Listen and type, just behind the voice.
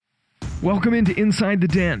Welcome into Inside the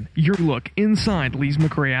Den, your look inside Lees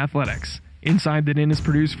McRae Athletics. Inside the Den is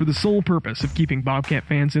produced for the sole purpose of keeping Bobcat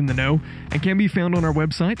fans in the know and can be found on our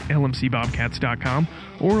website, lmcbobcats.com,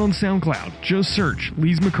 or on SoundCloud. Just search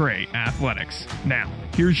Lees McRae Athletics. Now,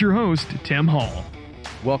 here's your host, Tim Hall.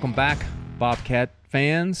 Welcome back, Bobcat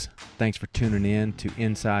fans. Thanks for tuning in to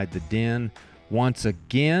Inside the Den. Once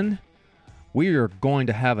again, we are going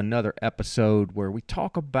to have another episode where we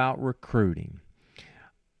talk about recruiting.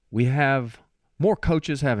 We have more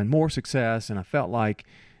coaches having more success, and I felt like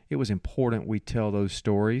it was important we tell those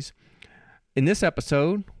stories. In this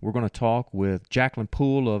episode, we're going to talk with Jacqueline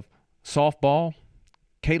Poole of softball,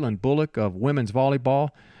 Caitlin Bullock of women's volleyball,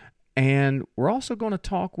 and we're also going to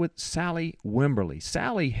talk with Sally Wimberly.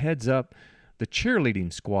 Sally heads up the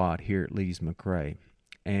cheerleading squad here at Lees McRae,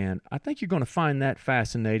 and I think you're going to find that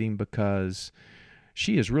fascinating because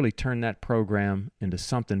she has really turned that program into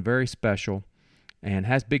something very special and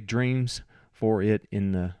has big dreams for it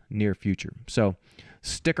in the near future. So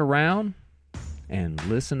stick around and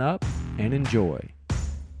listen up and enjoy.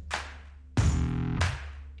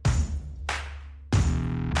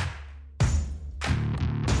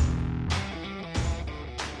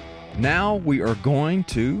 Now we are going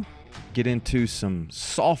to get into some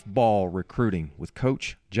softball recruiting with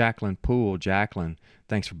Coach Jacqueline Poole. Jacqueline,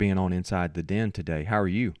 thanks for being on Inside the Den today. How are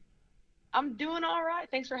you? I'm doing all right.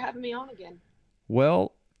 Thanks for having me on again.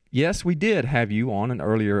 Well, yes, we did have you on an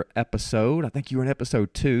earlier episode. I think you were in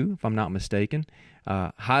episode 2, if I'm not mistaken.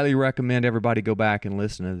 Highly recommend everybody go back and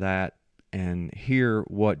listen to that and hear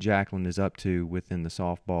what Jacqueline is up to within the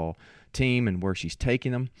softball team and where she's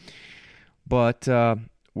taking them. But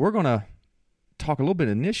we're going to talk a little bit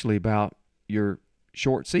initially about your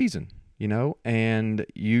short season, and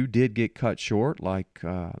you did get cut short like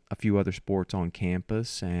a few other sports on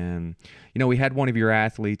campus. And, we had one of your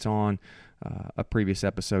athletes on a previous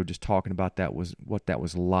episode just talking about what that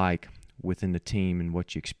was like within the team and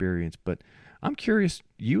what you experienced. But I'm curious,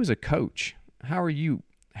 you as a coach, how are you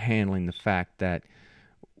handling the fact that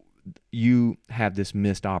you have this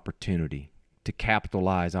missed opportunity to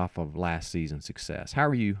capitalize off of last season's success? How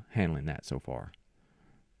are you handling that so far?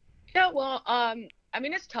 Yeah, well,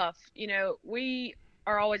 it's tough. We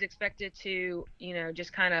are always expected to,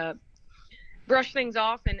 just kind of brush things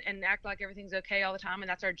off and act like everything's okay all the time, and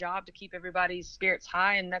that's our job, to keep everybody's spirits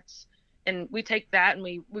high, and we take that and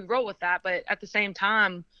we roll with that. But at the same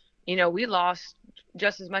time, we lost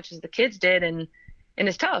just as much as the kids did, and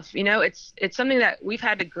it's tough. It's something that we've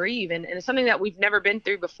had to grieve, and it's something that we've never been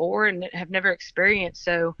through before and have never experienced.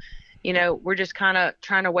 So we're just kind of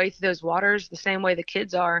trying to wade through those waters the same way the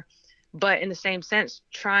kids are, but in the same sense,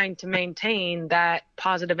 trying to maintain that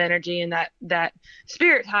positive energy and that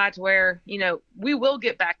spirit high to where, we will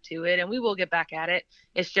get back to it and we will get back at it.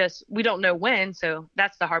 It's just, we don't know when. So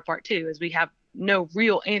that's the hard part too, is we have no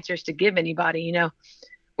real answers to give anybody.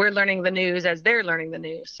 We're learning the news as they're learning the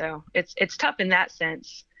news. So it's tough in that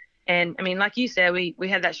sense. And like you said, we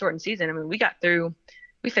had that shortened season.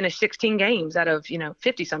 We finished 16 games out of,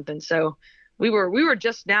 50 something. So we were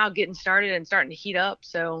just now getting started and starting to heat up.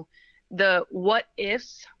 So the what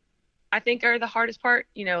ifs, I think, are the hardest part.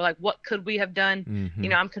 Like, what could we have done?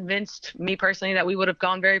 Mm-hmm. I'm convinced, me personally, that we would have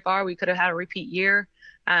gone very far. We could have had a repeat year.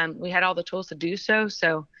 We had all the tools to do so.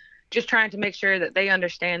 So just trying to make sure that they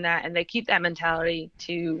understand that and they keep that mentality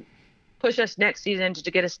to push us next season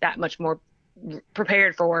to get us that much more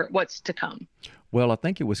prepared for what's to come. Well, I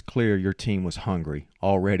think it was clear your team was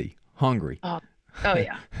already hungry. Oh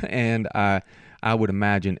yeah. And I would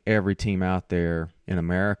imagine every team out there in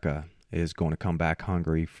America is going to come back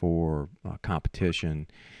hungry for competition.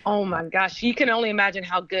 Oh my gosh. You can only imagine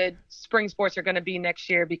how good spring sports are going to be next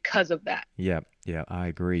year because of that. Yeah, I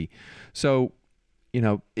agree. So,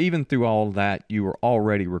 even through all that, you were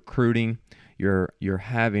already recruiting. You're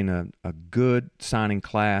having a good signing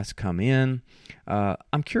class come in.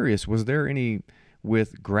 I'm curious, was there any,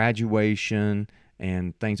 with graduation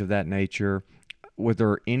and things of that nature, were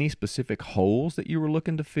there any specific holes that you were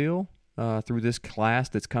looking to fill through this class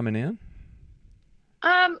that's coming in?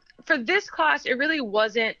 For this class, it really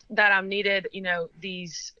wasn't that I needed,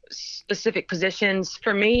 these specific positions.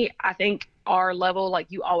 For me, I think our level, like,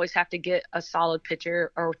 you always have to get a solid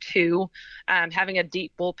pitcher or two. Having a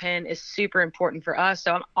deep bullpen is super important for us.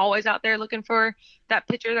 So I'm always out there looking for that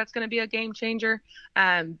pitcher that's going to be a game changer.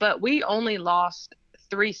 But we only lost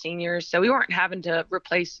 3 seniors, so we weren't having to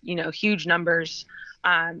replace, huge numbers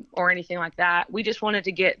or anything like that. We just wanted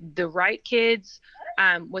to get the right kids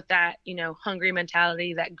with that, hungry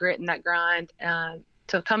mentality, that grit and that grind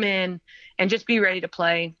to come in and just be ready to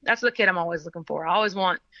play. That's the kid I'm always looking for. I always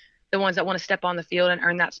want the ones that want to step on the field and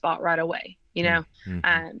earn that spot right away,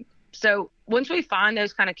 Mm-hmm. So once we find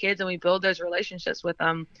those kind of kids and we build those relationships with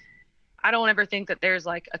them, I don't ever think that there's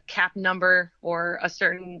like a cap number or a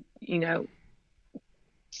certain,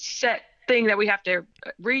 set thing that we have to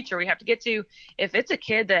reach or we have to get to. If it's a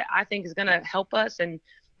kid that I think is going to help us, and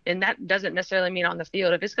that doesn't necessarily mean on the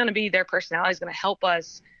field, if it's going to be their personality is going to help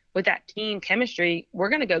us with that team chemistry, we're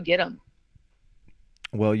going to go get them.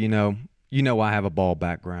 Well, I have a ball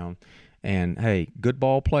background, and hey, good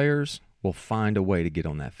ball players will find a way to get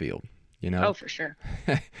on that field, Oh, for sure.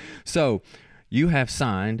 So you have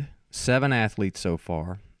signed 7 athletes so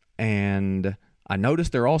far, and I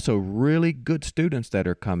noticed there are also really good students that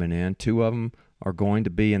are coming in. 2 of them are going to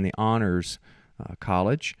be in the honors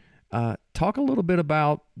college. Talk a little bit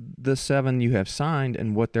about the 7 you have signed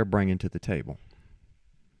and what they're bringing to the table.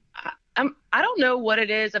 I don't know what it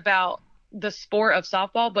is about the sport of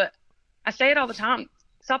softball, but I say it all the time.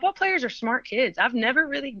 Softball players are smart kids. I've never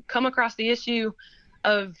really come across the issue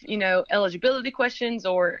of, eligibility questions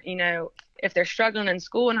or, if they're struggling in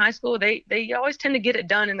school and high school, they always tend to get it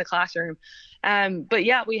done in the classroom. But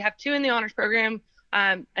yeah, we have 2 in the honors program,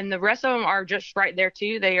 and the rest of them are just right there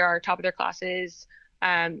too. They are top of their classes,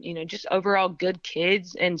 just overall good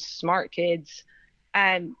kids and smart kids.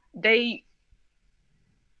 And they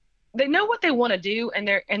know what they want to do, and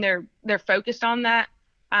they're focused on that.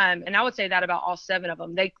 And I would say that about all 7 of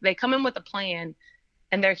them. They come in with a plan,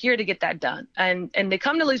 and they're here to get that done. And they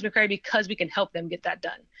come to Lees McRae because we can help them get that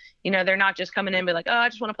done. They're not just coming in and be like, oh, I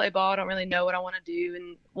just want to play ball. I don't really know what I want to do,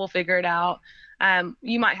 and we'll figure it out.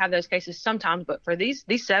 You might have those cases sometimes, but for these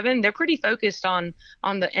 7, they're pretty focused on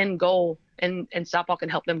the end goal, and softball can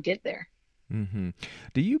help them get there. Mm-hmm.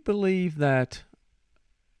 Do you believe that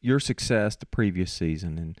your success the previous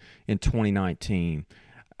season in 2019,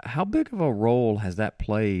 how big of a role has that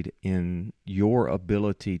played in your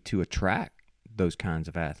ability to attract those kinds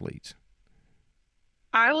of athletes?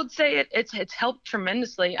 I would say it's helped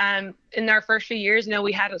tremendously. In our first few years,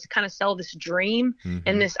 we had to kind of sell this dream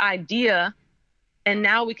and this idea, and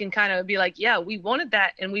now we can kind of be like, yeah, we wanted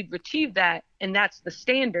that and we've achieved that, and that's the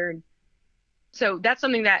standard. So that's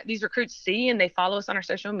something that these recruits see, and they follow us on our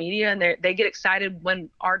social media, and they get excited when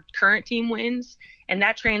our current team wins, and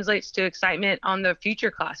that translates to excitement on the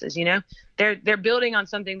future classes. They're building on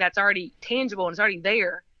something that's already tangible and it's already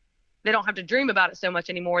there. They don't have to dream about it so much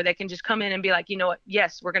anymore. They can just come in and be like, you know what?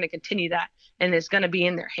 Yes, we're going to continue that, and it's going to be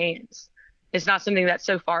in their hands. It's not something that's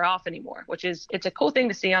so far off anymore, it's a cool thing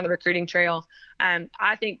to see on the recruiting trail.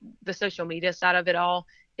 I think the social media side of it all,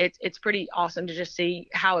 it's pretty awesome to just see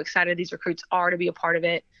how excited these recruits are to be a part of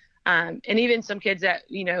it. And even some kids that,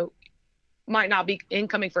 might not be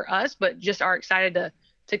incoming for us, but just are excited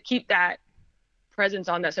to keep that presence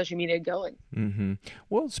on that social media going. Mm-hmm.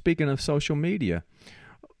 Well, speaking of social media,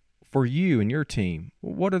 for you and your team,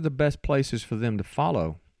 what are the best places for them to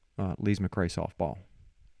follow Lees McRae softball?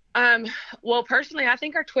 Well, personally, I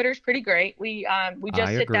think our Twitter's pretty great. We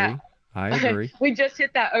just hit that. I agree. We just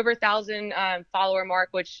hit that over 1,000 follower mark,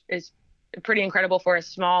 which is pretty incredible for a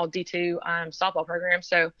small D2 softball program.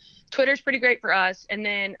 So Twitter's pretty great for us. And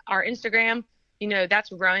then our Instagram,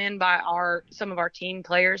 that's run by some of our team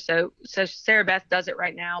players. So Sarah Beth does it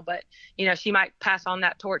right now, but she might pass on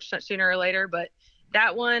that torch sooner or later. But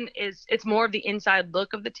that one it's more of the inside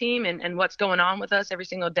look of the team and what's going on with us every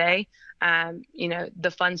single day.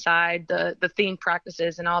 The fun side, the theme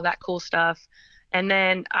practices and all that cool stuff. And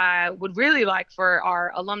then I would really like for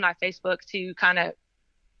our alumni Facebook to kind of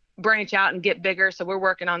branch out and get bigger. So we're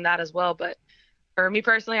working on that as well. But for me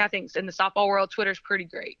personally, I think in the softball world, Twitter's pretty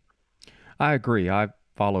great. I agree. I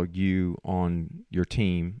followed you on your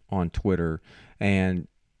team on Twitter, and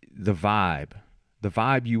the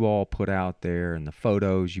vibe you all put out there and the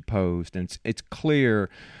photos you post, and it's clear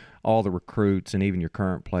all the recruits and even your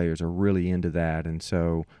current players are really into that. And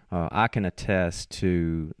so I can attest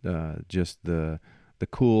to just the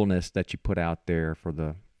coolness that you put out there from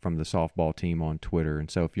the softball team on Twitter.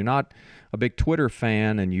 And so if you're not a big Twitter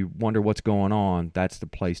fan and you wonder what's going on, that's the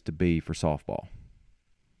place to be for softball.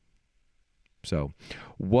 So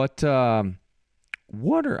I'm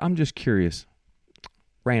just curious,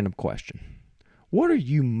 random question. What are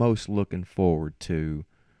you most looking forward to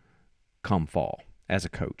come fall as a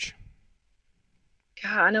coach?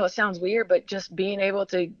 God, I know it sounds weird, but just being able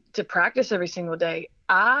to practice every single day.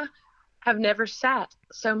 I have never sat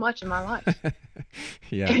so much in my life.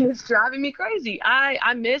 Yeah. And it's driving me crazy.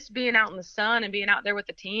 I miss being out in the sun and being out there with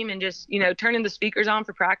the team and just, turning the speakers on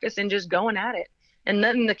for practice and just going at it and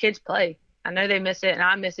letting the kids play. I know they miss it, and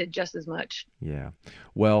I miss it just as much. Yeah.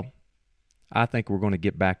 Well, I think we're going to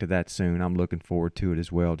get back to that soon. I'm looking forward to it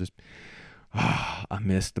as well. I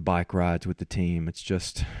miss the bike rides with the team. It's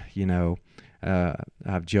just,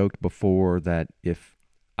 I've joked before that if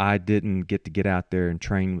I didn't get out there and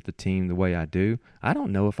train with the team the way I do, I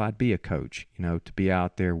don't know if I'd be a coach, to be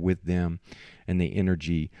out there with them and the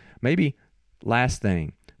energy. Maybe last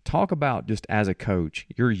thing, talk about just as a coach,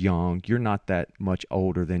 you're young, you're not that much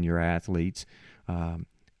older than your athletes,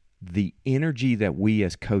 the energy that we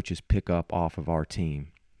as coaches pick up off of our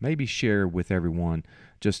team. Maybe share with everyone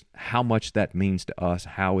just how much that means to us,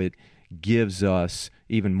 how it gives us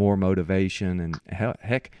even more motivation, and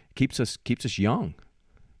heck keeps us young.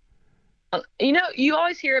 You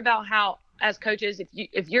always hear about how, as coaches,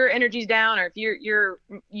 if your energy's down, or if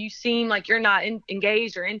you seem like you're not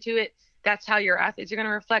engaged or into it, that's how your athletes are going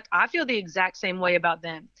to reflect. I feel the exact same way about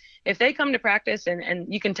them. If they come to practice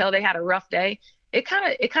and you can tell they had a rough day, it kind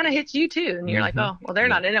of hits you too, and you're like, oh, well, they're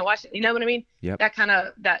not in it. Watch it. You know what I mean? Yep.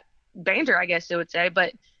 That banter, I guess I would say.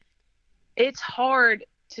 But it's hard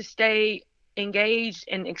to stay engaged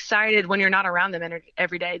and excited when you're not around them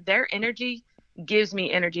every day. Their energy gives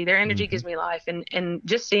me energy. Their energy gives me life. And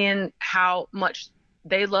just seeing how much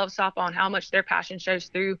they love softball and how much their passion shows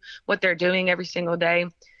through what they're doing every single day.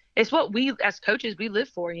 It's what we as coaches, we live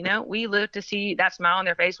for. We live to see that smile on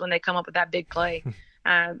their face when they come up with that big play.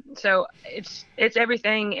 So it's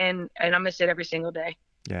everything, and I miss it every single day.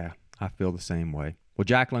 Yeah, I feel the same way. Well,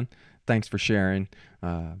 Jacqueline, thanks for sharing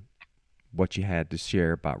what you had to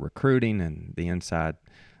share about recruiting and the inside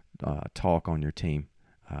talk on your team.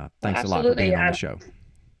 Thanks a lot for being on the show.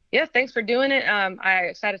 Yeah, thanks for doing it. I'm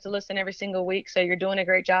excited to listen every single week, so you're doing a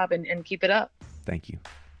great job, and keep it up. Thank you.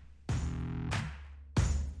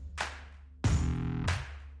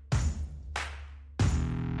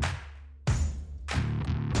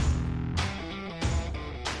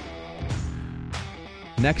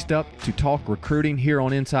 Next up to talk recruiting here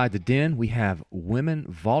on Inside the Den, we have women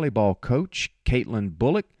volleyball coach Caitlin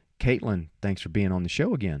Bullock. Caitlin, thanks for being on the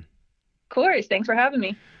show again. Of course. Thanks for having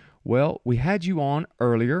me. Well, we had you on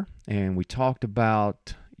earlier, and we talked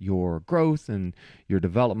about your growth and your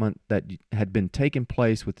development that had been taking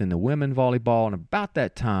place within the women volleyball. And about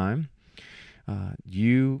that time,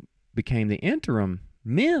 you became the interim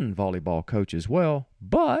men volleyball coach as well.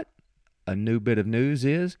 But a new bit of news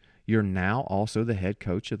is you're now also the head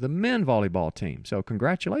coach of the men volleyball team. So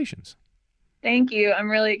congratulations. Thank you. I'm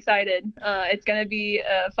really excited. It's going to be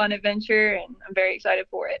a fun adventure, and I'm very excited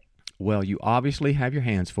for it. Well, you obviously have your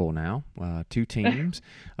hands full now. 2 teams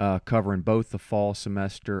covering both the fall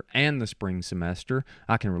semester and the spring semester.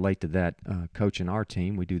 I can relate to that. Coaching our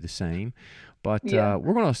team, we do the same. But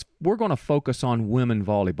we're gonna focus on women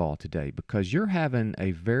volleyball today because you're having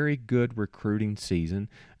a very good recruiting season,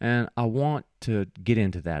 and I want to get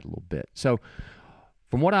into that a little bit. So,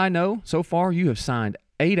 from what I know so far, you have signed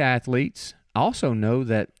 8 athletes. I also know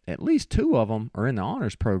that at least 2 of them are in the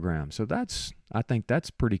honors program. So I think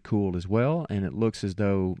that's pretty cool as well. And it looks as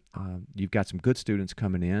though you've got some good students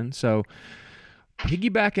coming in. So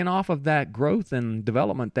piggybacking off of that growth and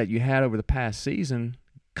development that you had over the past season,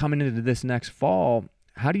 coming into this next fall,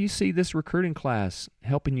 how do you see this recruiting class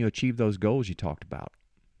helping you achieve those goals you talked about?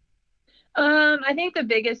 I think the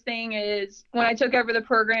biggest thing is when I took over the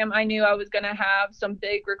program, I knew I was going to have some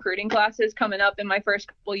big recruiting classes coming up in my first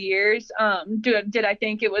couple years. Did I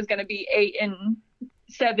think it was going to be 8 and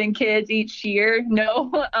 7 kids each year? No,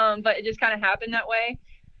 but it just kind of happened that way.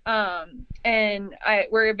 And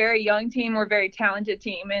we're a very young team. We're a very talented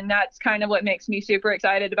team. And that's kind of what makes me super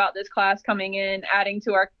excited about this class coming in, adding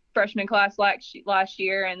to our freshman class last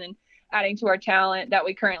year, and then adding to our talent that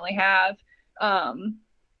we currently have.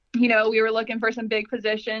 We were looking for some big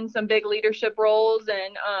positions, some big leadership roles,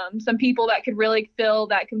 and some people that could really fill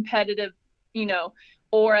that competitive,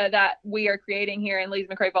 aura that we are creating here in Lees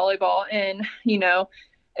McRae Volleyball. And,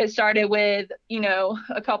 it started with,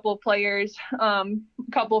 a couple of players, one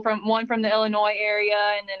from the Illinois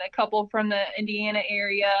area, and then a couple from the Indiana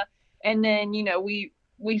area. And then,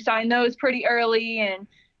 we signed those pretty early, and,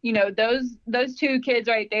 those 2 kids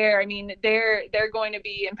right there, I mean, they're going to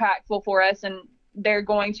be impactful for us, and they're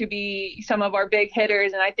going to be some of our big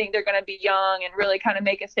hitters, and I think they're going to be young and really kind of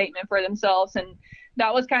make a statement for themselves. And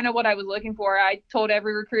that was kind of what I was looking for. I told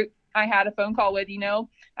every recruit I had a phone call with,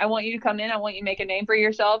 I want you to come in, I want you to make a name for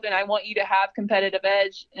yourself, and I want you to have competitive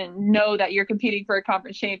edge and know that you're competing for a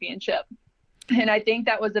conference championship. And I think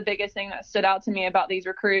that was the biggest thing that stood out to me about these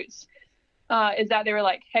recruits, is that they were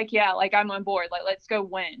like, heck yeah, like I'm on board, like let's go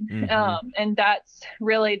win. Mm-hmm. And that's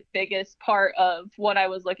really the biggest part of what I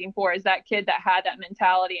was looking for, is that kid that had that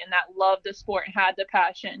mentality and that loved the sport and had the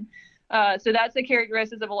passion. So that's the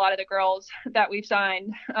characteristics of a lot of the girls that we've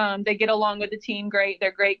signed. They get along with the team great.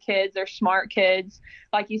 They're great kids. They're smart kids.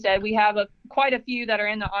 Like you said, we have quite a few that are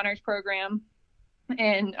in the honors program.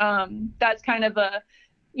 And that's kind of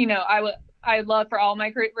I'd love for all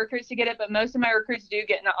my recruits to get it, but most of my recruits do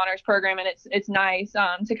get in the honors program, and it's nice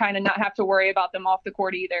to kind of not have to worry about them off the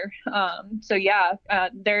court either.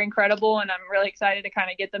 They're incredible, and I'm really excited to kind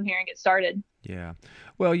of get them here and get started. Yeah.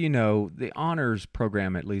 Well, the honors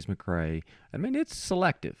program at Lees-McRae, I mean, it's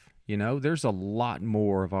selective. There's a lot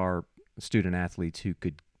more of our student athletes who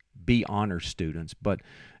could be honor students, but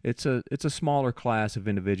it's a smaller class of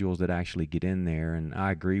individuals that actually get in there. And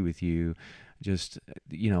I agree with you. Just,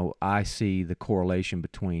 I see the correlation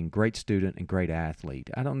between great student and great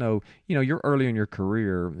athlete. I don't know, you're early in your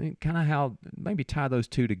career, kind of how maybe tie those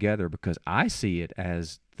two together, because I see it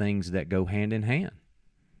as things that go hand in hand.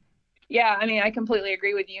 Yeah, I mean, I completely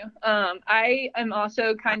agree with you. I am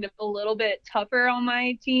also kind of a little bit tougher on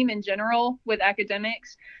my team in general with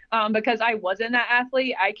academics because I wasn't that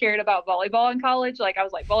athlete. I cared about volleyball in college. Like, I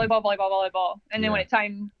was like, volleyball, volleyball, volleyball. And then when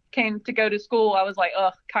time came to go to school, I was like,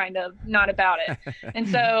 kind of not about it. And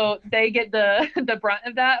so they get the brunt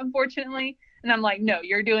of that, unfortunately. And I'm like, no,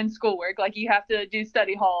 you're doing schoolwork. Like, you have to do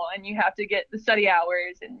study hall, and you have to get the study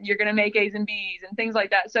hours, and you're going to make A's and B's and things like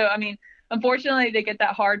that. So, I mean, unfortunately, they get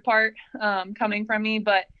that hard part coming from me.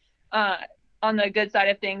 But on the good side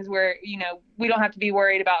of things, where, we don't have to be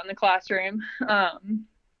worried about in the classroom.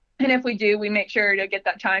 And if we do, we make sure to get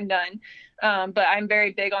that time done. But I'm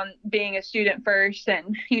very big on being a student first,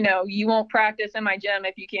 and, you won't practice in my gym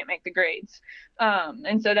if you can't make the grades.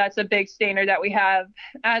 And so that's a big standard that we have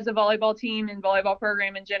as a volleyball team and volleyball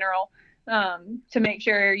program in general, to make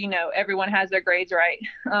sure, everyone has their grades right.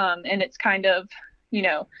 And it's kind of,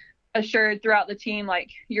 assured throughout the team, like,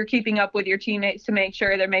 you're keeping up with your teammates to make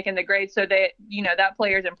sure they're making the grades so that, that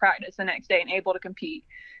player's in practice the next day and able to compete.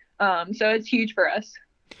 So it's huge for us.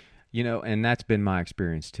 And that's been my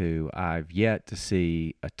experience too. I've yet to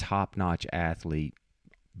see a top-notch athlete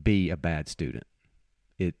be a bad student.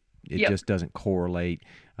 It just doesn't correlate,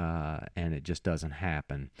 and it just doesn't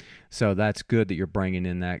happen. So that's good that you're bringing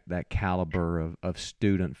in that caliber of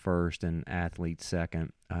student first and athlete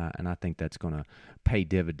second, and I think that's going to pay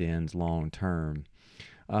dividends long term.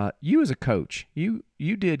 You as a coach, you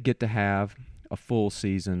did get to have a full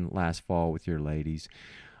season last fall with your ladies.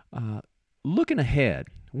 Looking ahead,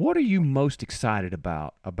 what are you most excited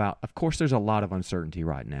about? Of course, there's a lot of uncertainty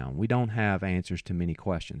right now. We don't have answers to many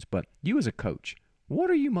questions, but you as a coach, what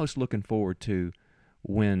are you most looking forward to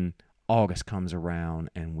when August comes around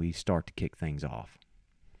and we start to kick things off?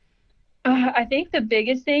 I think the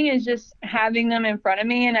biggest thing is just having them in front of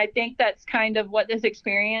me. And I think that's kind of what this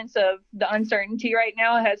experience of the uncertainty right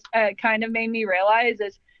now has kind of made me realize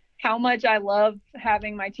is how much I love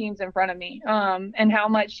having my teams in front of me. And how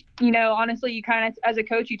much, honestly, you kind of, as a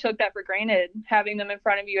coach, you took that for granted, having them in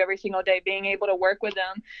front of you every single day, being able to work with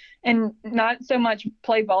them and not so much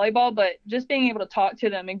play volleyball, but just being able to talk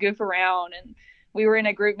to them and goof around. And we were in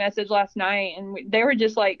a group message last night, and they were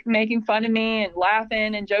just like making fun of me and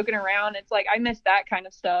laughing and joking around. It's like, I miss that kind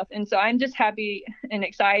of stuff. And so I'm just happy and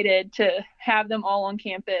excited to have them all on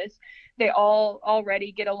campus. They all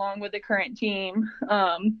already get along with the current team.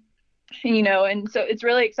 And so it's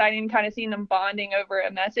really exciting kind of seeing them bonding over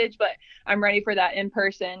a message, but I'm ready for that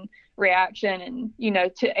in-person reaction and,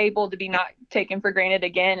 to able to be not taken for granted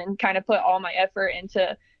again and kind of put all my effort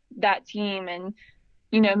into that team and,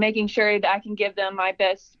 making sure that I can give them my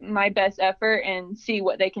best effort and see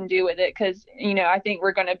what they can do with it. Cause, I think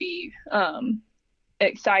we're going to be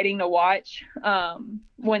exciting to watch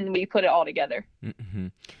when we put it all together. Mm-hmm.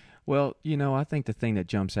 Well, I think the thing that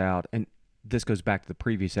jumps out, and this goes back to the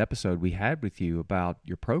previous episode we had with you about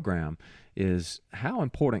your program, is how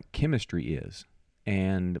important chemistry is,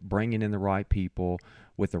 and bringing in the right people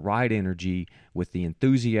with the right energy, with the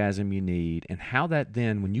enthusiasm you need, and how that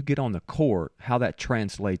then, when you get on the court, how that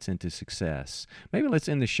translates into success. Maybe let's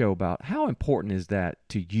end the show about how important is that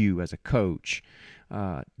to you as a coach,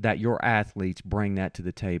 that your athletes bring that to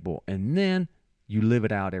the table, and then you live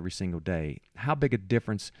it out every single day. How big a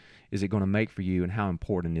difference is it going to make for you, and how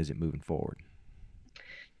important is it moving forward?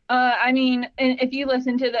 I mean, if you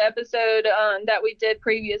listen to the episode that we did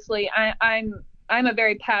previously, I'm a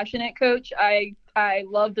very passionate coach. I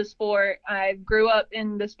love the sport. I grew up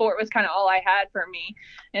in the sport was kind of all I had for me,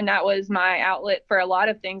 and that was my outlet for a lot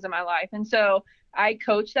of things in my life. And so I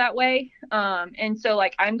coach that way. And so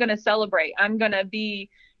like, I'm going to celebrate. I'm going to be,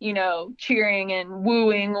 cheering and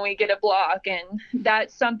wooing when we get a block. And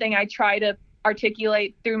that's something I try to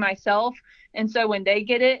articulate through myself. And so when they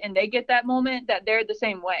get it and they get that moment, that they're the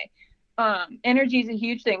same way. Energy is a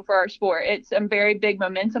huge thing for our sport. It's a very big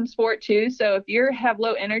momentum sport too. So if you have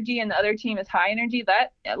low energy and the other team is high energy,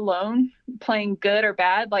 that alone, playing good or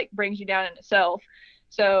bad, like brings you down in itself.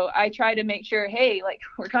 So I try to make sure, hey, like,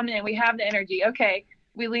 we're coming in, we have the energy. Okay.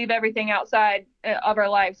 We leave everything outside of our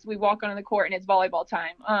lives. We walk onto the court and it's volleyball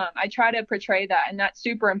time. I try to portray that, and that's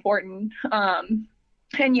super important.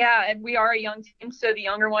 And yeah, we are a young team, so the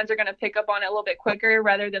younger ones are going to pick up on it a little bit quicker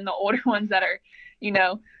rather than the older ones that are,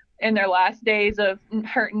 in their last days of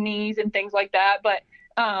hurting knees and things like that. But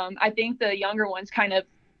I think the younger ones kind of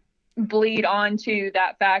bleed onto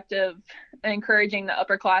that fact of encouraging the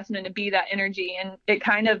upperclassmen to be that energy, and it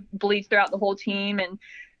kind of bleeds throughout the whole team. And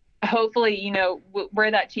hopefully,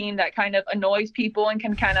 we're that team that kind of annoys people and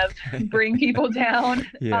can kind of bring people down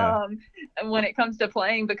when it comes to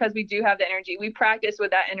playing, because we do have the energy. We practice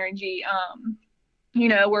with that energy.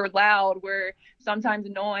 We're loud, we're sometimes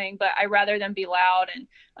annoying, but I rather than be loud and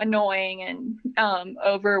annoying and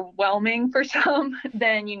overwhelming for some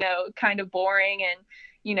than, kind of boring and,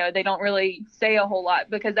 they don't really say a whole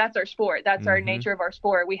lot, because that's our sport. That's our nature of our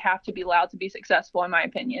sport. We have to be loud to be successful, in my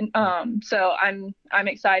opinion. So I'm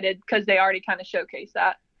excited because they already kind of showcase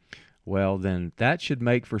that. Well, then that should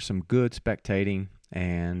make for some good spectating.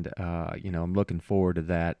 And, I'm looking forward to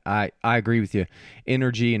that. I agree with you.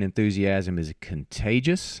 Energy and enthusiasm is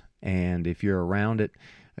contagious. And if you're around it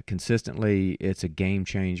consistently, it's a game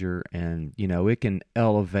changer. And, it can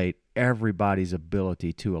elevate everybody's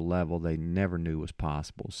ability to a level they never knew was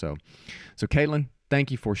possible. So Caitlin,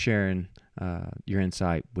 thank you for sharing your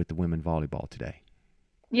insight with the women volleyball today.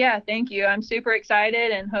 Yeah, thank you. I'm super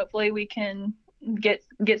excited, and hopefully we can get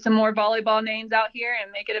some more volleyball names out here and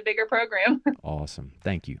make it a bigger program. Awesome.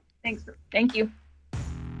 Thank you. Thanks. Thank you.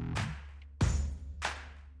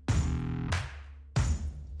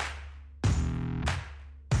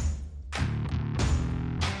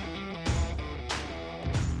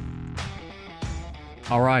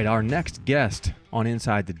 All right, our next guest on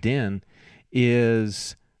Inside the Den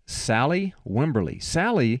is Sally Wimberly.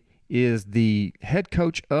 Sally is the head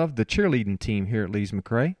coach of the cheerleading team here at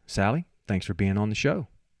Lees-McRae. Sally, thanks for being on the show.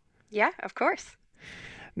 Yeah, of course.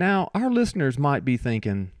 Now, our listeners might be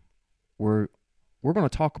thinking, we're going to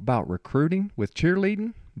talk about recruiting with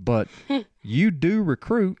cheerleading, but you do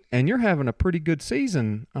recruit, and you're having a pretty good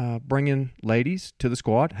season bringing ladies to the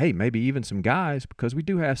squad. Hey, maybe even some guys, because we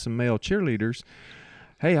do have some male cheerleaders.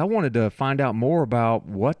 Hey, I wanted to find out more about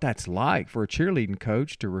what that's like for a cheerleading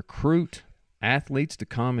coach to recruit athletes to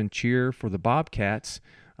come and cheer for the Bobcats.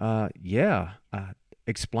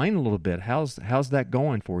 Explain a little bit. How's that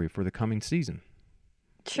going for you for the coming season?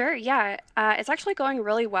 Sure, yeah. It's actually going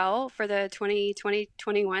really well for the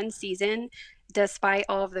 2020-21 season, despite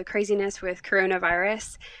all of the craziness with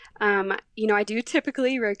coronavirus. I do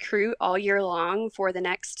typically recruit all year long for the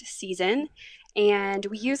next season. And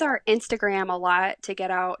we use our Instagram a lot to get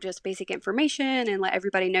out just basic information and let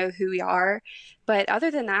everybody know who we are. But other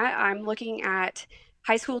than that, I'm looking at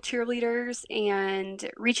high school cheerleaders and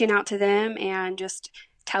reaching out to them and just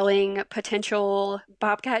telling potential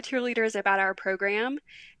Bobcat cheerleaders about our program.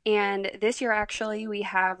 And this year, actually, we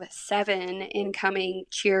have 7 incoming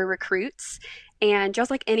cheer recruits. And just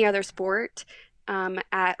like any other sport,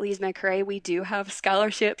 at Lees-McRae, we do have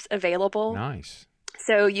scholarships available. Nice.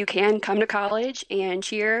 So you can come to college and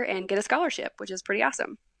cheer and get a scholarship, which is pretty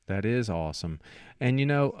awesome. That is awesome. And,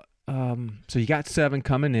 so you got 7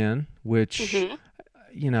 coming in, which,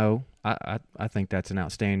 I think that's an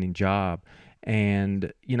outstanding job.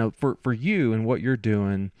 And, for you and what you're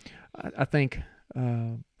doing, I think,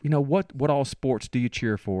 what all sports do you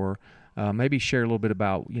cheer for? Maybe share a little bit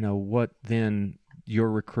about, what then your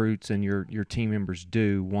recruits and your team members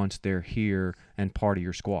do once they're here and part of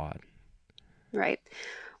your squad. Right.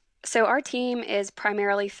 So our team is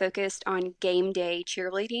primarily focused on game day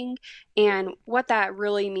cheerleading. And what that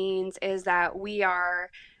really means is that we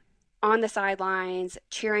are on the sidelines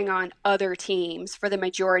cheering on other teams for the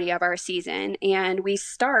majority of our season. And we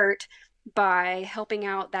start by helping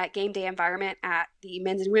out that game day environment at the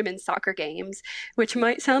men's and women's soccer games, which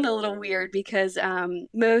might sound a little weird because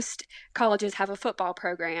most colleges have a football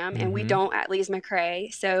program and we don't at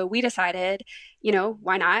Lees-McRae. So we decided,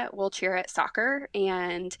 why not? We'll cheer at soccer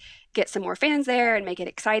and get some more fans there and make it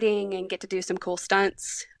exciting and get to do some cool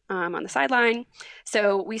stunts on the sideline.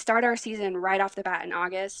 So we start our season right off the bat in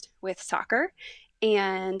August with soccer.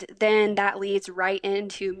 And then that leads right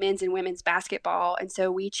into men's and women's basketball. And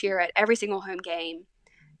so we cheer at every single home game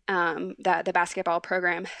that the basketball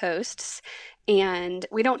program hosts. And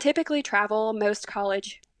we don't typically travel. Most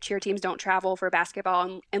college cheer teams don't travel for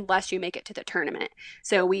basketball unless you make it to the tournament.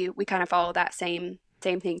 So we kind of follow that same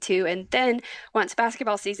thing too. And then once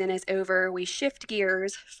basketball season is over, we shift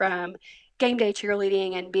gears from game day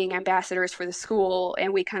cheerleading and being ambassadors for the school,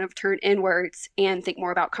 and we kind of turn inwards and think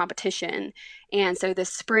more about competition. And so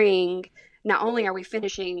this spring, not only are we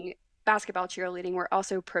finishing basketball cheerleading, we're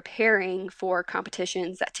also preparing for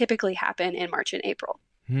competitions that typically happen in March and April.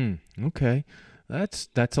 Okay.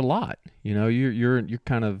 That's a lot. You know, you're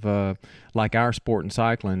kind of like our sport in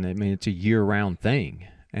cycling. I mean, it's a year-round thing,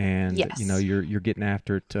 and Yes. you know you're getting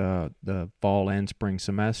after it the fall and spring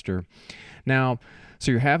semester. Now,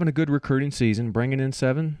 so you're having a good recruiting season, bringing in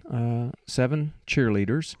seven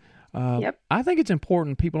cheerleaders. Yep. I think it's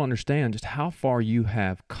important people understand just how far you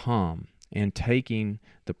have come in taking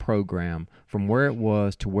the program from where it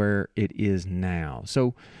was to where it is now.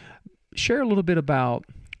 So, share a little bit about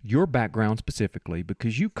your background specifically,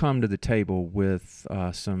 because you come to the table with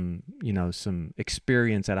some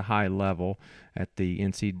experience at a high level at the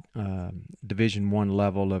NC Division I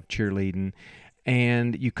level of cheerleading,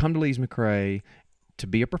 and you come to Lees-McRae to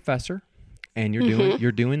be a professor, and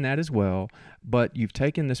you're doing that as well. But you've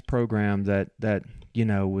taken this program that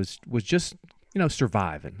was just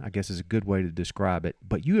surviving, I guess is a good way to describe it,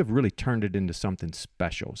 but you have really turned it into something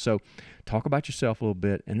special. So talk about yourself a little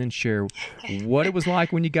bit, and then share what it was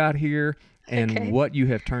like when you got here and what you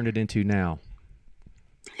have turned it into now.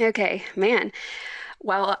 Okay, man.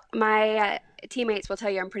 Well, my teammates will tell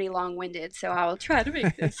you I'm pretty long-winded, so I'll try to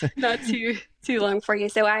make this not too long for you.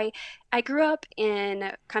 So I grew up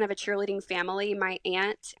in kind of a cheerleading family. My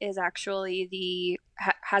aunt is actually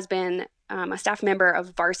has been a staff member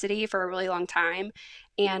of Varsity for a really long time.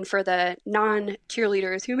 And for the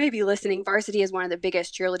non-cheerleaders who may be listening, Varsity is one of the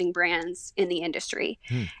biggest cheerleading brands in the industry.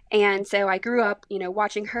 And so I grew up,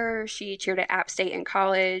 watching her. She cheered at App State in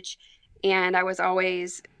college, and I was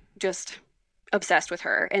always just obsessed with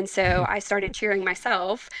her. And so I started cheering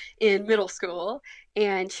myself in middle school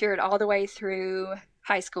and cheered all the way through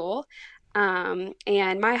high school.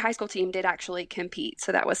 And my high school team did actually compete,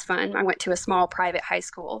 so that was fun. I went to a small private high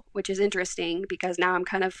school, which is interesting because now I'm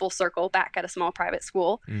kind of full circle back at a small private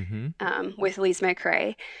school with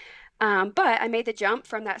Lees-McRae. But I made the jump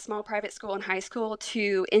from that small private school in high school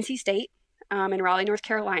to NC State in Raleigh, North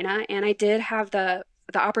Carolina, and I did have the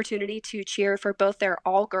opportunity to cheer for both their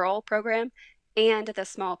all-girl program and the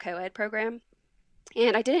small co-ed program.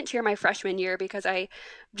 And I didn't cheer my freshman year because I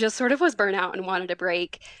just sort of was burnt out and wanted a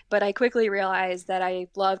break. But I quickly realized that I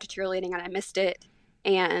loved cheerleading and I missed it.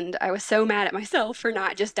 And I was so mad at myself for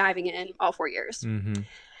not just diving in all 4 years.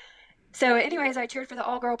 So anyways, I cheered for the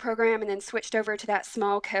all-girl program and then switched over to that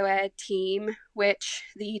small co-ed team, which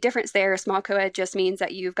the difference there, small co-ed just means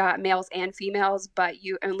that you've got males and females, but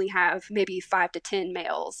you only have maybe 5 to 10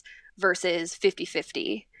 males versus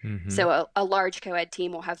 50-50. So a large co-ed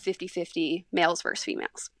team will have 50-50 males versus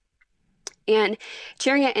females. And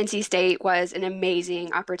cheering at NC State was an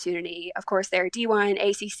amazing opportunity. Of course, they're D1,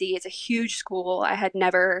 ACC. It's a huge school. I had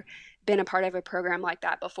never been a part of a program like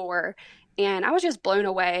that before. And I was just blown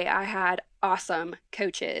away. I had awesome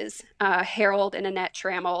coaches. Harold and Annette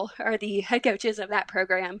Trammell are the head coaches of that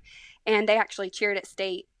program. And they actually cheered at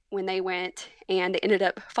State when they went, and ended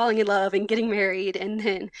up falling in love and getting married and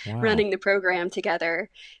then running the program together.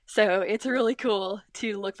 So it's really cool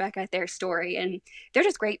to look back at their story, and they're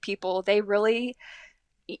just great people. They really,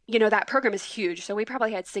 that program is huge. So we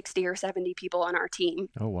probably had 60 or 70 people on our team.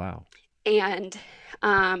 Oh, wow. And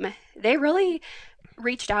they really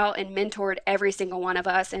reached out and mentored every single one of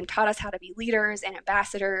us and taught us how to be leaders and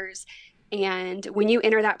ambassadors. And when you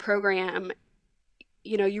enter that program,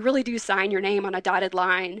 you really do sign your name on a dotted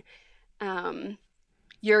line.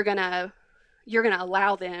 You're gonna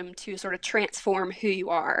allow them to sort of transform who you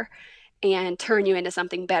are and turn you into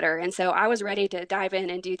something better. And so I was ready to dive in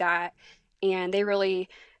and do that. And they really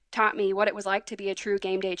taught me what it was like to be a true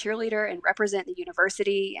game day cheerleader and represent the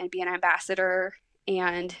university and be an ambassador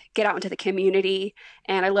and get out into the community.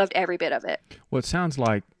 And I loved every bit of it. Well, it sounds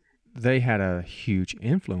like they had a huge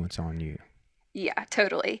influence on you. Yeah,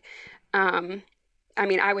 totally.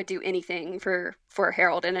 I would do anything for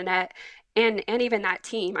Harold and Annette and even that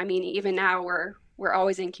team. Even now we're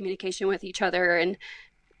always in communication with each other and,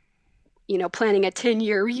 planning a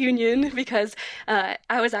 10-year reunion because I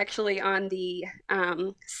was actually on the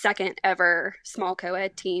second ever small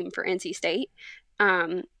co-ed team for NC State.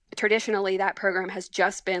 Traditionally, that program has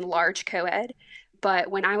just been large co-ed, but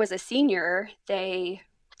when I was a senior, they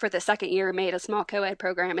for the second year made a small co-ed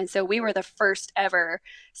program. And so we were the first ever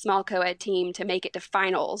small co-ed team to make it to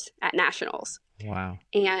finals at nationals. Wow.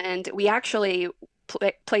 And we actually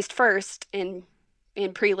placed first in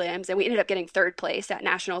prelims, and we ended up getting third place at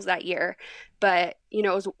nationals that year. But,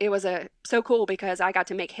 it was so cool because I got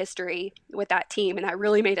to make history with that team, and that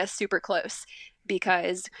really made us super close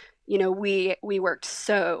because, we worked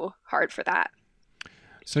so hard for that.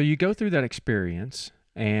 So you go through that experience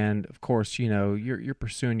And of course, you're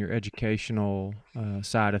pursuing your educational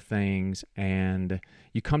side of things, and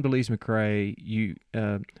you come to Lees McRae. You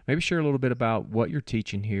maybe share a little bit about what you're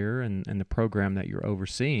teaching here and the program that you're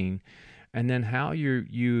overseeing, and then how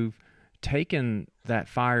you've taken that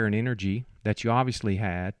fire and energy that you obviously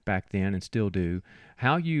had back then and still do,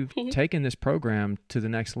 how you've taken this program to the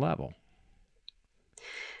next level.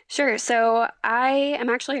 Sure. So I am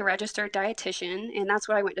actually a registered dietitian, and that's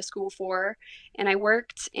what I went to school for. And I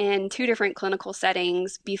worked in 2 different clinical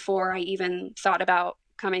settings before I even thought about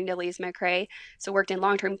coming to Lees McRae. So worked in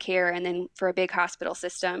long-term care and then for a big hospital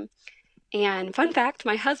system. And fun fact,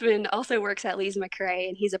 my husband also works at Lees McRae,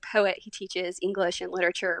 and he's a poet. He teaches English and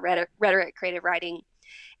literature, rhetoric, creative writing.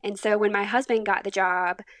 And so when my husband got the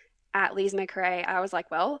job at Lees McRae, I was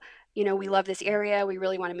like, well, we love this area. We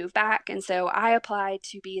really want to move back. And so I applied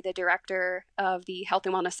to be the director of the Health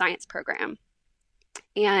and Wellness Science program.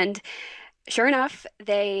 And sure enough,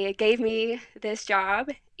 they gave me this job.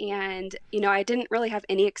 And, I didn't really have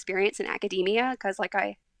any experience in academia because, like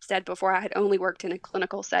I said before, I had only worked in a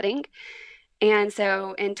clinical setting. And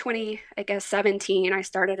so in 2017, I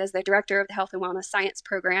started as the director of the Health and Wellness Science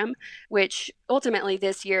program, which ultimately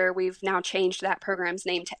this year we've now changed that program's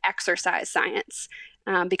name to Exercise Science.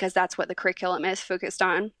 Because that's what the curriculum is focused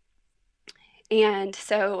on. And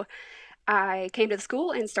so I came to the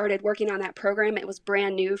school and started working on that program. It was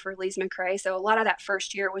brand new for Lees McRae. So a lot of that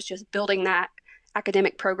first year was just building that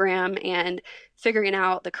academic program and figuring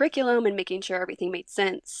out the curriculum and making sure everything made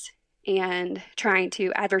sense and trying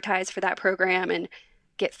to advertise for that program and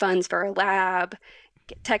get funds for a lab,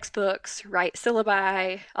 get textbooks, write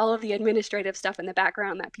syllabi, all of the administrative stuff in the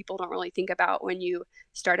background that people don't really think about when you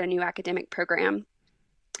start a new academic program.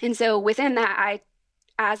 And so within that,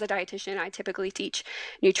 as a dietitian, I typically teach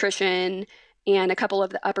nutrition and a couple of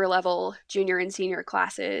the upper level junior and senior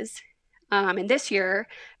classes. And this year,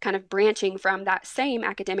 kind of branching from that same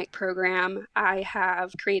academic program, I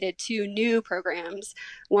have created 2 new programs.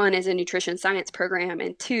 One is a nutrition science program,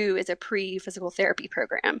 and 2 is a pre-physical therapy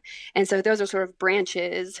program. And so those are sort of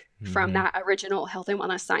branches from that original health and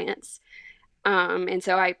wellness science. And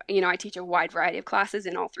so I teach a wide variety of classes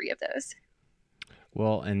in all 3 of those.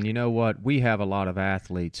 Well, and you know what? We have a lot of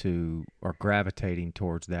athletes who are gravitating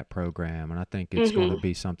towards that program, and I think it's going to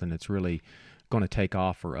be something that's really going to take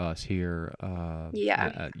off for us here.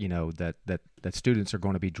 That students are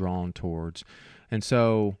going to be drawn towards, and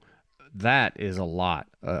so that is a lot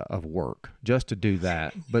of work just to do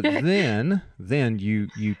that. But then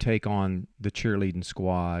you take on the cheerleading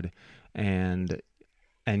squad, and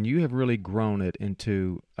you have really grown it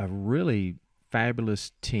into a really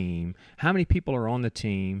fabulous team. How many people are on the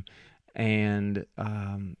team? And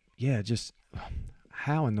just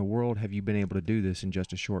how in the world have you been able to do this in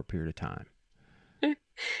just a short period of time?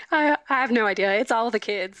 I have no idea. It's all the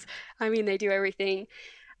kids. I mean, they do everything.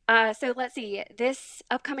 So let's see. This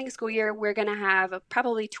upcoming school year, we're going to have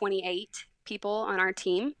probably 28 people on our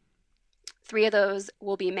team. 3 of those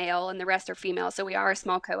will be male and the rest are female. So we are a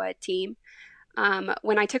small co-ed team.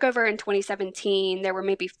 When I took over in 2017, there were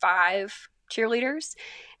maybe 5 cheerleaders,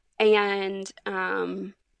 and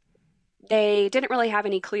they didn't really have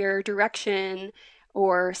any clear direction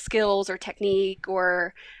or skills or technique,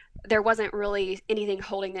 or there wasn't really anything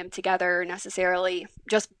holding them together necessarily,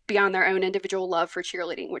 just beyond their own individual love for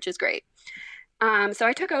cheerleading, which is great. So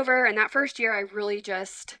I took over, and that first year I really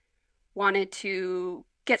just wanted to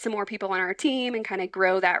get some more people on our team and kind of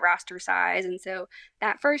grow that roster size. And so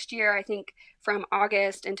that first year, I think from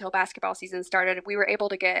August until basketball season started, we were able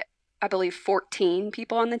to get, I believe, 14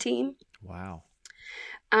 people on the team. Wow.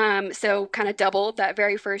 So kind of doubled that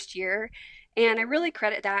very first year. And I really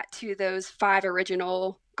credit that to those 5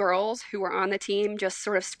 original girls who were on the team, just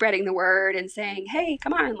sort of spreading the word and saying, hey,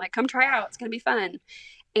 come on, come try out. It's going to be fun.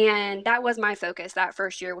 And that was my focus that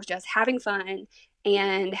first year, was just having fun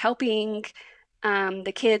and helping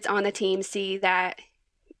the kids on the team see that,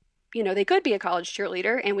 they could be a college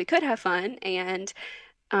cheerleader and we could have fun and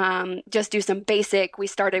just do some we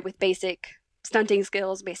started with basic stunting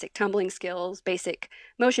skills, basic tumbling skills, basic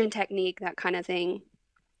motion technique, that kind of thing.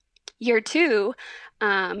 Year 2,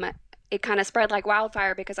 it kind of spread like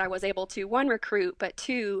wildfire because I was able to, 1, recruit, but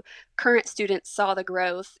 2, current students saw the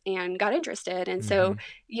growth and got interested. And so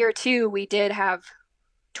year 2, we did have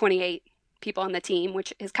 28 people on the team,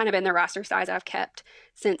 which has kind of been the roster size I've kept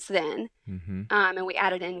since then. And we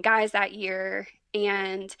added in guys that year.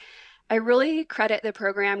 And I really credit the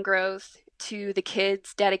program growth to the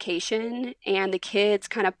kids' dedication and the kids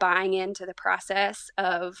kind of buying into the process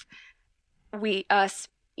of us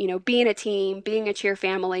being a team, being a cheer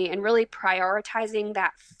family, and really prioritizing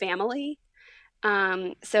that family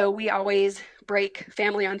So we always break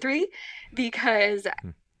family on three because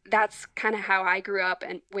that's kind of how I grew up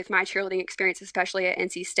and with my cheerleading experience, especially at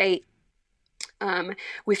NC State.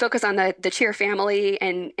 We focus on the cheer family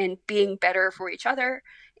and being better for each other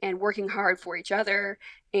and working hard for each other,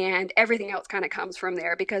 and everything else kind of comes from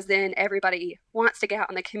there, because then everybody wants to get out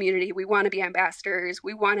in the community. We want to be ambassadors.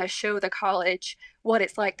 We want to show the college what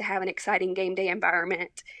it's like to have an exciting game day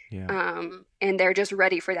environment. Yeah. And they're just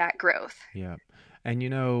ready for that growth. Yeah.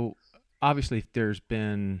 And, obviously there's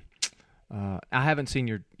been I haven't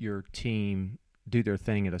seen your team do their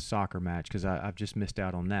thing at a soccer match because I've just missed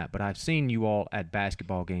out on that. But I've seen you all at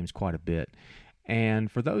basketball games quite a bit.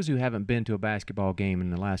 And for those who haven't been to a basketball game in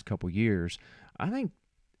the last couple of years, I think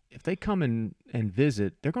if they come and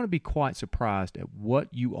visit, they're going to be quite surprised at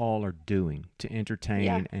what you all are doing to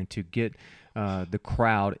entertain and to get the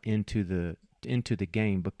crowd into the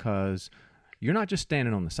game, because you're not just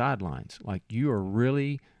standing on the sidelines. Like, you are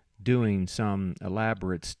really doing some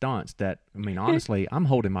elaborate stunts that, honestly, I'm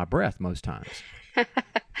holding my breath most times.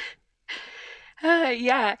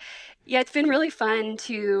 Yeah, it's been really fun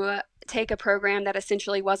to take a program that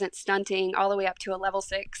essentially wasn't stunting all the way up to a level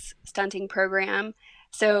 6 stunting program.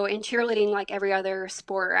 So in cheerleading, like every other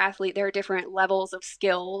sport or athlete, there are different levels of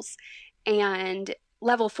skills, and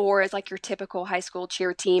level 4 is like your typical high school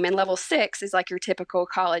cheer team, and level 6 is like your typical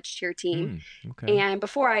college cheer team. Okay. And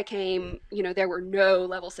before I came, there were no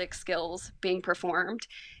level 6 skills being performed.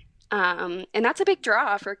 And that's a big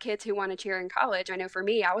draw for kids who want to cheer in college. I know for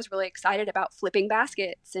me, I was really excited about flipping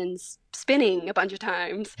baskets and spinning a bunch of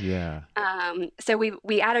times. Yeah. So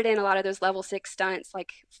we added in a lot of those level 6 stunts,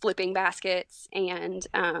 like flipping baskets and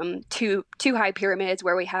two high pyramids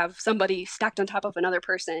where we have somebody stacked on top of another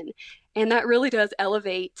person. And that really does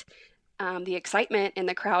elevate the excitement and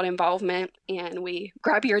the crowd involvement, and we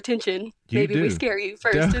grab your attention. We scare you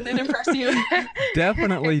first and then impress you.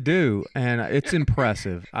 Definitely do, and it's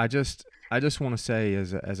impressive. I just want to say,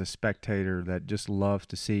 as a spectator that just loves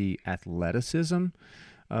to see athleticism,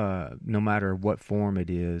 no matter what form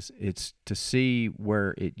it is, it's to see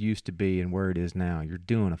where it used to be and where it is now. You're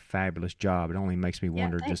doing a fabulous job. It only makes me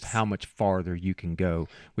wonder just how much farther you can go.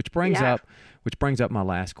 Which brings up my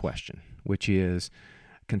last question, which is,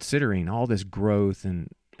 considering all this growth and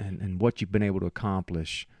what you've been able to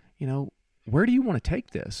accomplish, where do you want to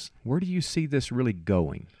take this? Where do you see this really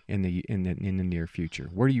going in the near future?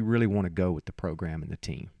 Where do you really want to go with the program and the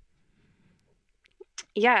team?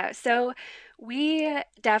 Yeah, so we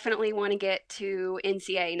definitely want to get to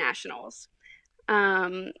NCAA nationals.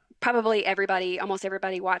 Probably almost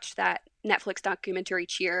everybody watched that Netflix documentary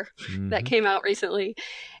Cheer that came out recently.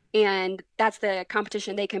 And that's the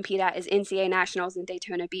competition they compete at, is NCAA Nationals in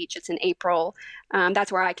Daytona Beach. It's in April.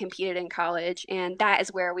 That's where I competed in college. And that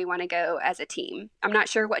is where we want to go as a team. I'm not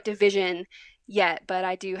sure what division yet, but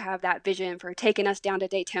I do have that vision for taking us down to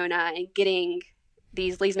Daytona and getting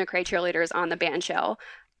these Lees McRae cheerleaders on the bandshell.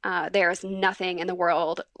 There's nothing in the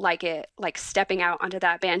world like it, like stepping out onto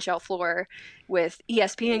that bandshell floor with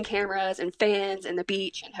ESPN cameras and fans and the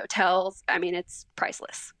beach and hotels. It's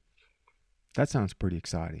priceless. That sounds pretty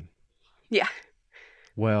exciting. Yeah.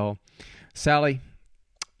 Well, Sally,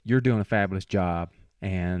 you're doing a fabulous job,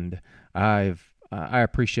 and I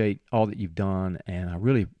appreciate all that you've done, and I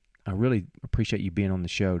really appreciate you being on the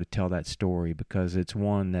show to tell that story, because it's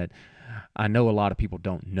one that I know a lot of people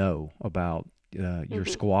don't know about your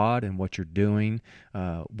squad and what you're doing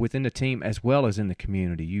within the team as well as in the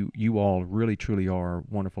community. You all really truly are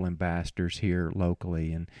wonderful ambassadors here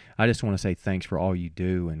locally, and I just want to say thanks for all you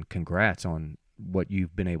do, and congrats on what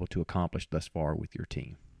you've been able to accomplish thus far with your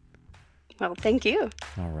team. Well, thank you.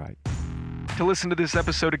 All right. To listen to this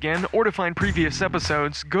episode again or to find previous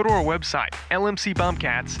episodes, go to our website,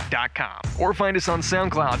 lmcbobcats.com, or find us on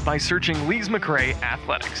SoundCloud by searching Lees McRae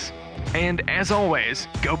Athletics. And as always,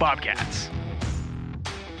 go Bobcats!